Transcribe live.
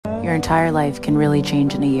Your entire life can really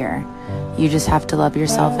change in a year. You just have to love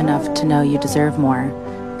yourself enough to know you deserve more,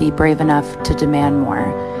 be brave enough to demand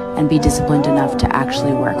more, and be disciplined enough to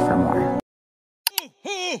actually work for more.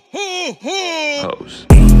 Pose.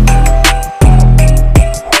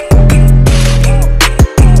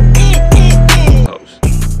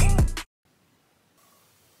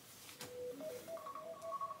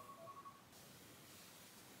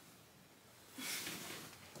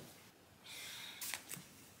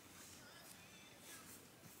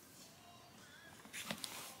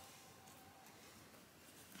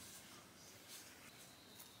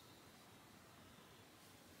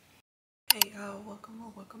 Hey y'all,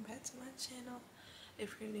 welcome back to my channel.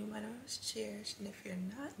 If you're new, my name is Cherish, and if you're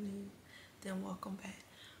not new, then welcome back.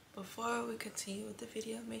 Before we continue with the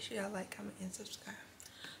video, make sure y'all like, comment, and subscribe.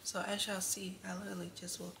 So as y'all see, I literally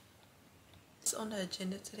just woke. So on the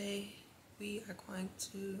agenda today, we are going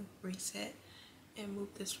to reset and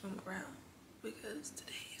move this room around because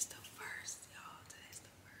today is the first, y'all. Today's the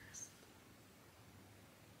first.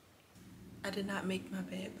 I did not make my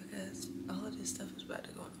bed because all of this stuff is about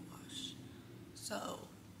to go in the wash. So,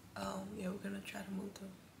 yeah, we're gonna try to move the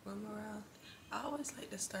room around. I always like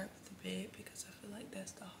to start with the bed because I feel like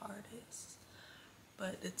that's the hardest.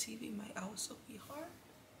 But the TV might also be hard.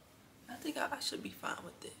 I think I should be fine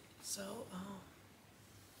with it. So,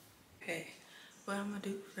 okay, what I'm gonna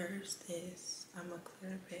do first is I'm gonna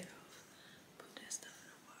clear the bed off, put that stuff in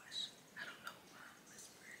the wash. I don't know why I'm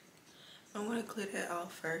whispering. I'm gonna clear that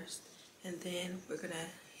off first, and then we're gonna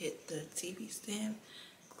hit the TV stand.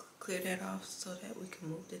 Clear that off so that we can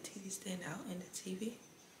move the TV stand out in the TV.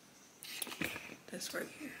 That's right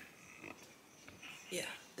here. Yeah,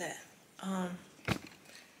 that.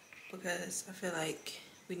 Because I feel like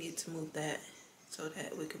we need to move that so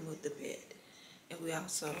that we can move the bed. And we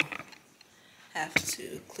also have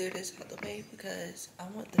to clear this out the way because I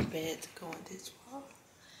want the bed to go on this wall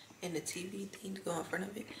and the TV thing to go in front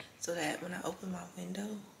of it so that when I open my window,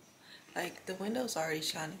 like the window's already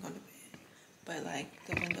shining on the bed. But like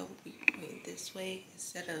the window will be pointing this way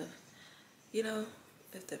instead of, you know,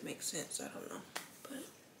 if that makes sense. I don't know. But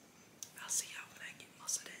I'll see y'all when I get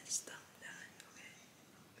most of that stuff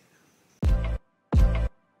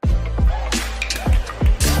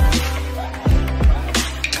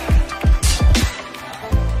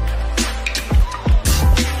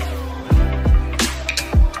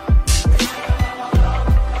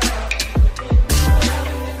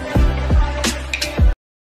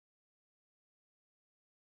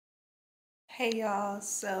Hey y'all,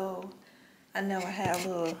 so I know I had a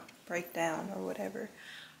little breakdown or whatever,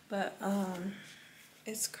 but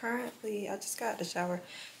it's currently, I just got out the shower.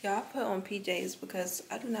 Y'all, I put on PJs because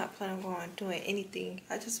I do not plan on doing anything.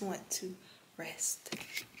 I just want to rest,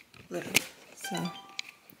 literally. So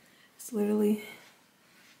it's literally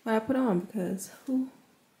what I put on because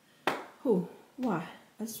why?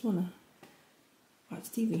 I just want to watch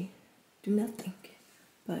TV, do nothing,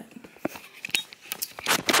 but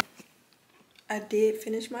I did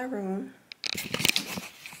finish my room.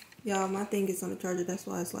 Y'all, my thing is on the charger. That's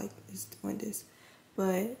why it's like, it's doing this.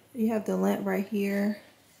 But you have the lamp right here.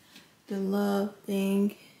 The love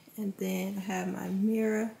thing. And then I have my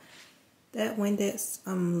mirror. That one that's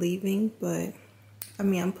I'm leaving. But, I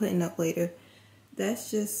mean, I'm putting up later. That's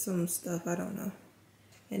just some stuff. I don't know.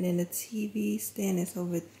 And then the TV stand is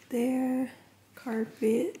over there.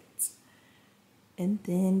 Carpet. And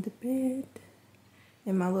then the bed.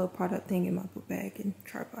 And my little product thing in my book bag and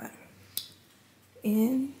tripod.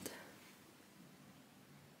 And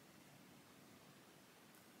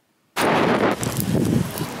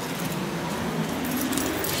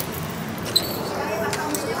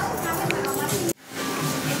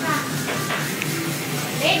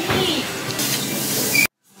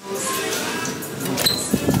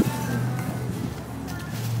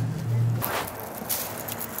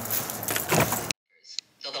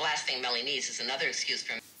so the last thing Melly needs is another excuse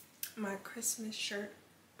for my Christmas shirt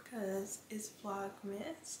because it's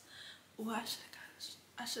Vlogmas. Well,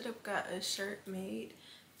 I should have got a shirt made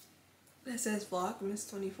that says Vlogmas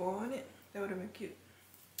 24 on it. That would have been cute.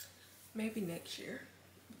 Maybe next year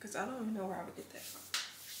because I don't even know where I would get that from.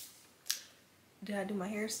 Did I do my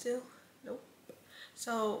hair still? Nope.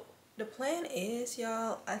 So the plan is,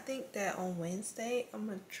 y'all, I think that on Wednesday I'm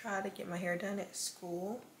gonna try to get my hair done at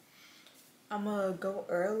school. I'm gonna go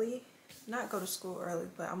early. Not go to school early,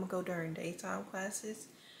 but I'm gonna go during daytime classes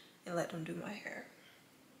and let them do my hair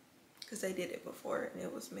because they did it before and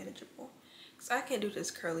it was manageable. Because I can't do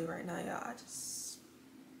this curly right now, y'all.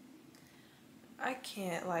 I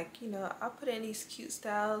can't, like, you know, I put in these cute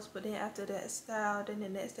styles, but then after that style, then the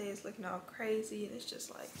next day it's looking all crazy and it's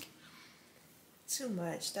just like, too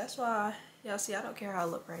much. That's why y'all see I don't care how I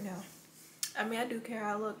look right now. I mean, I do care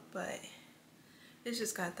how I look, but it's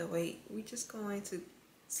just got to wait. We just going to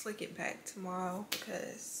slick it back tomorrow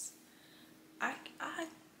because I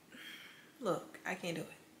look, I can't do it.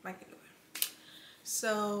 I can't do it.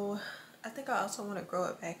 So I think I also want to grow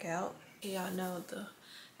it back out. Y'all know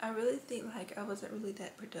I really think like I wasn't really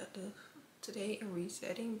that productive today in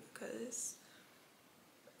resetting because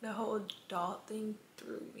the whole doll thing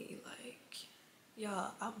threw me. Like,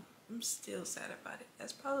 y'all, I'm still sad about it.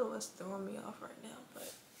 That's probably what's throwing me off right now.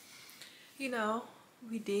 But you know,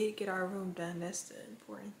 we did get our room done. That's the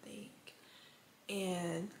important thing.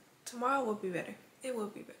 And tomorrow will be better. It will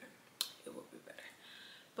be better. It will be better.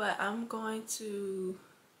 But I'm going to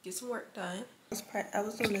get some work done. I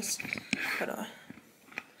was doing this. Hold on.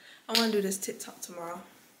 I want to do this TikTok tomorrow.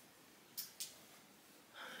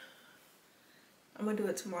 I'm gonna do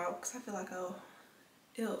it tomorrow because I feel like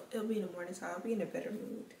it'll be in the morning time. I'll be in a better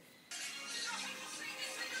mood.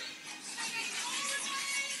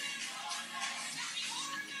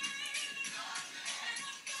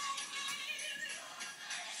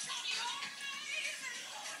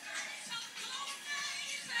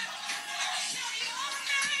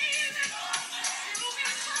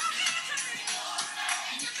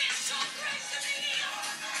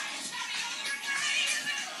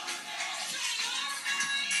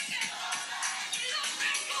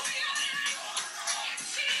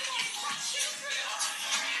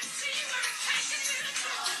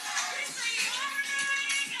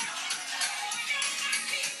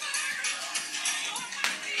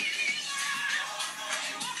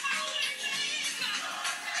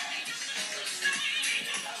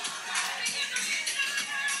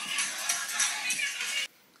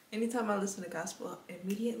 Anytime I listen to gospel,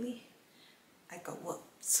 immediately I go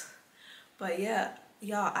whoops. But yeah,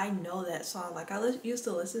 y'all, I know that song. Like, I used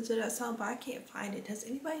to listen to that song, but I can't find it. Does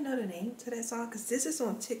anybody know the name to that song? Because this is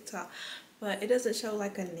on TikTok, but it doesn't show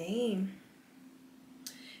like a name.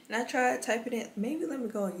 And I tried typing it. Maybe let me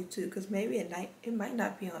go on YouTube because maybe it might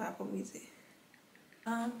not be on Apple Music.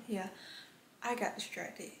 Yeah, I got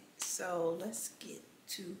distracted. So let's get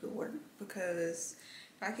to the work because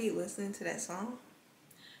if I keep listening to that song,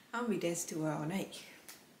 I'm gonna be dancing to it all night.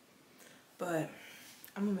 But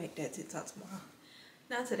I'm gonna make that TikTok tomorrow.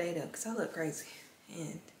 Not today though, because I look crazy.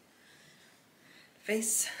 And the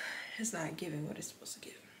face is not giving what it's supposed to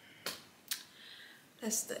give.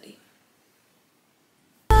 Let's study.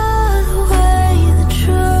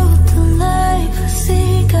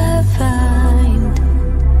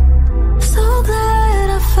 So glad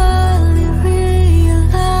I finally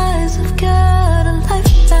realized I've got a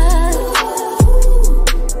lifeline.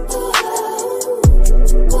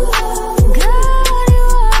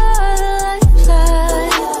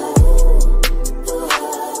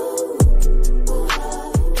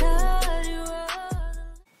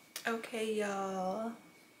 Okay, y'all,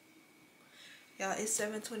 it's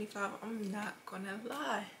 7:25. I'm not gonna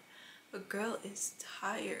lie, the girl is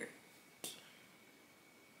tired. I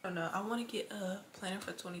don't know, I want to get a planner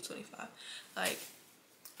for 2025. Like,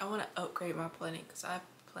 I want to upgrade my planning because I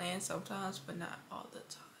plan sometimes but not all the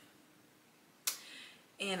time,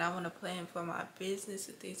 and I want to plan for my business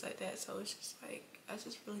and things like that. So it's just like I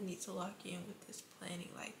just really need to lock in with this planning,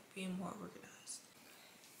 like being more organized.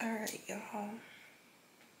 All right, y'all,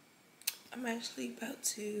 I'm actually about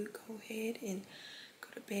to go ahead and go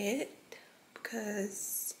to bed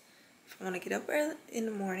because if I want to get up early in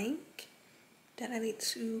the morning, then I need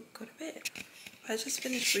to go to bed. I just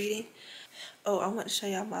finished reading. Oh, I want to show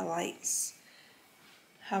y'all my lights,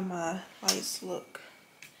 how my lights look.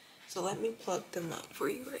 So let me plug them up for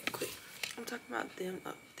you right quick. I'm talking about them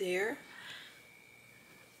up there.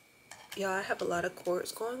 Yeah, I have a lot of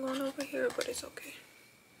cords going on over here, but it's okay.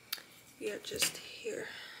 We are just here.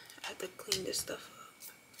 I have to clean this stuff up.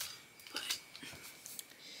 But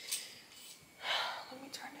let me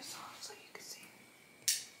turn this off so you can see.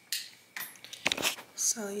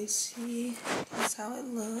 So you see, that's how it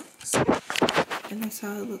looks. And that's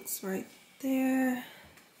how it looks right there.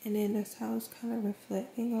 And then that's how it's kind of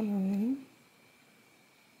reflecting on the room.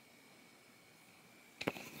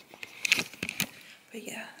 But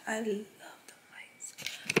yeah, I love the lights.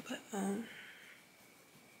 But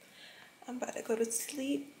I'm about to go to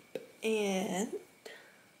sleep, and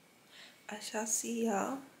I shall see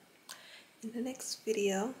y'all in the next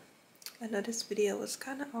video. I know this video was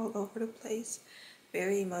kind of all over the place,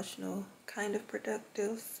 very emotional, kind of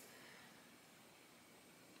productive.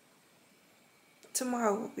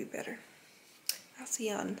 Tomorrow will be better. I'll see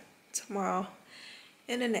y'all tomorrow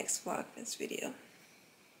in the next VLOGMAS video.